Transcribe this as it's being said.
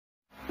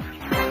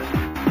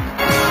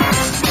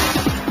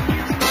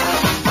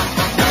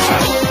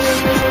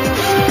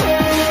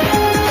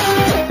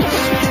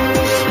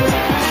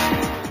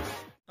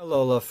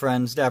Alola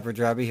friends,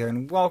 DapperDraby here,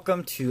 and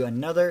welcome to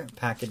another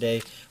pack a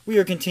day. We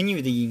are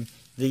continuing the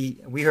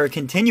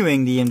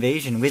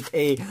invasion with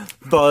a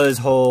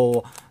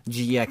Buzzwole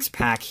GX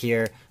pack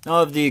here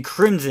of the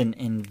Crimson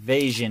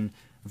Invasion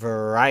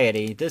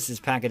variety. This is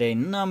pack a day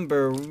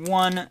number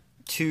 1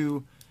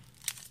 to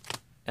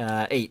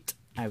 8,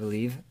 I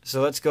believe.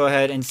 So let's go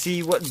ahead and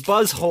see what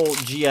Buzzwole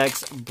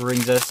GX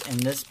brings us in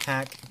this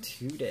pack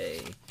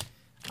today.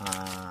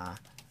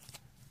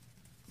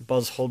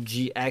 Buzzwole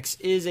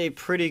GX is a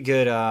pretty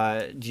good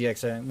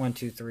GX. 1,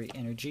 2, 3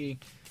 energy.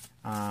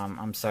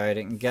 I'm sorry I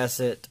didn't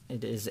guess it.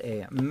 It is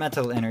a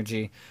metal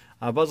energy.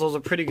 Buzzwole's a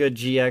pretty good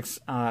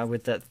GX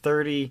with that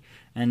 30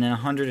 and then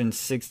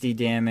 160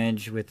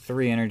 damage with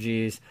 3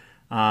 energies.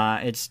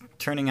 It's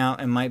turning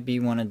out it might be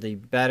one of the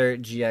better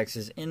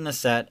GXs in the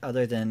set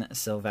other than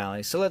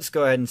Silvally. So let's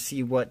go ahead and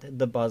see what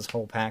the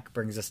Buzzwole pack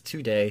brings us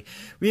today.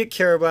 We get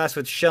Carablast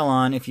with Shell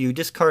on. If you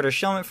discard a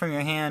Shelmet from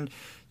your hand,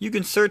 you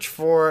can search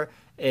for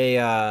a,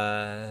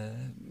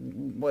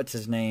 what's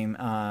his name,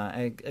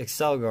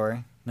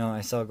 Excelgor. No,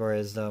 Excelgor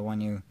is the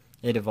one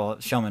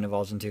Shelmet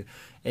evolves into.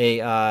 A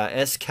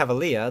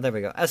Escavalier, there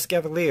we go,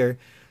 Escavalier,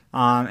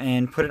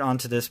 and put it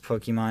onto this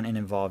Pokemon and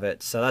evolve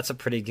it. So that's a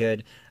pretty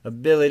good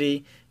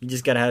ability. You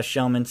just gotta have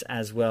Shelmets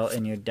as well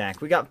in your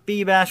deck. We got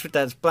Feebash with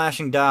that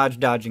Splashing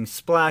Dodge, dodging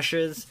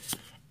splashes.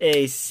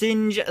 A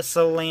Singe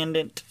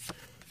Salandit.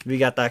 We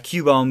got the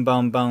Cubone,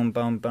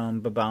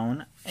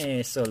 Bone.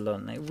 A So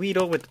Lonely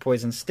Weedle with the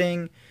Poison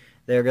Sting.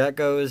 There that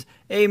goes.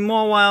 A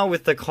Mawile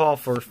with the Call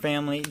for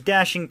Family.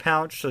 Dashing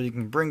Pouch so you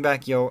can bring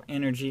back your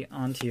energy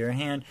onto your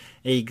hand.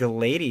 A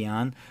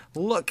Gladion.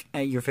 Look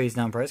at your face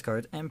down prize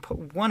cards and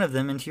put one of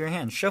them into your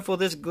hand. Shuffle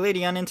this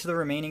Gladion into the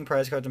remaining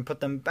prize cards and put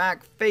them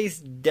back face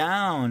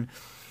down.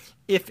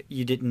 If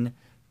you didn't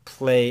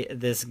play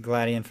this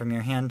Gladion from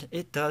your hand,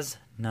 it does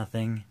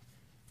nothing.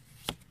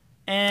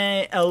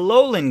 A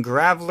Alolan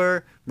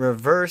Graveler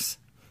Reverse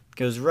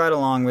goes right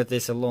along with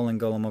this Alolan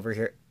Golem over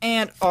here.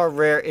 And our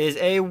rare is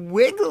a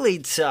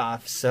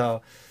Wigglytuff.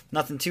 So,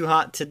 nothing too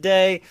hot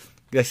today,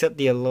 except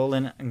the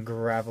Alolan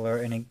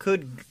Graveler and a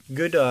good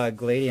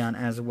Gladion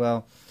as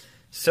well.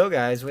 So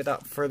guys,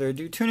 without further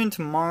ado, tune in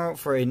tomorrow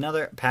for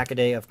another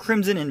pack-a-day of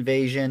Crimson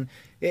Invasion.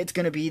 It's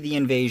going to be the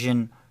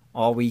invasion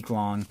all week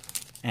long.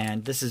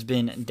 And this has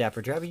been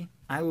DapperDraby.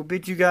 I will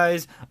bid you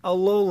guys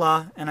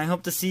alola, and I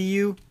hope to see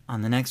you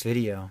on the next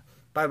video.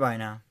 Bye-bye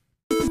now.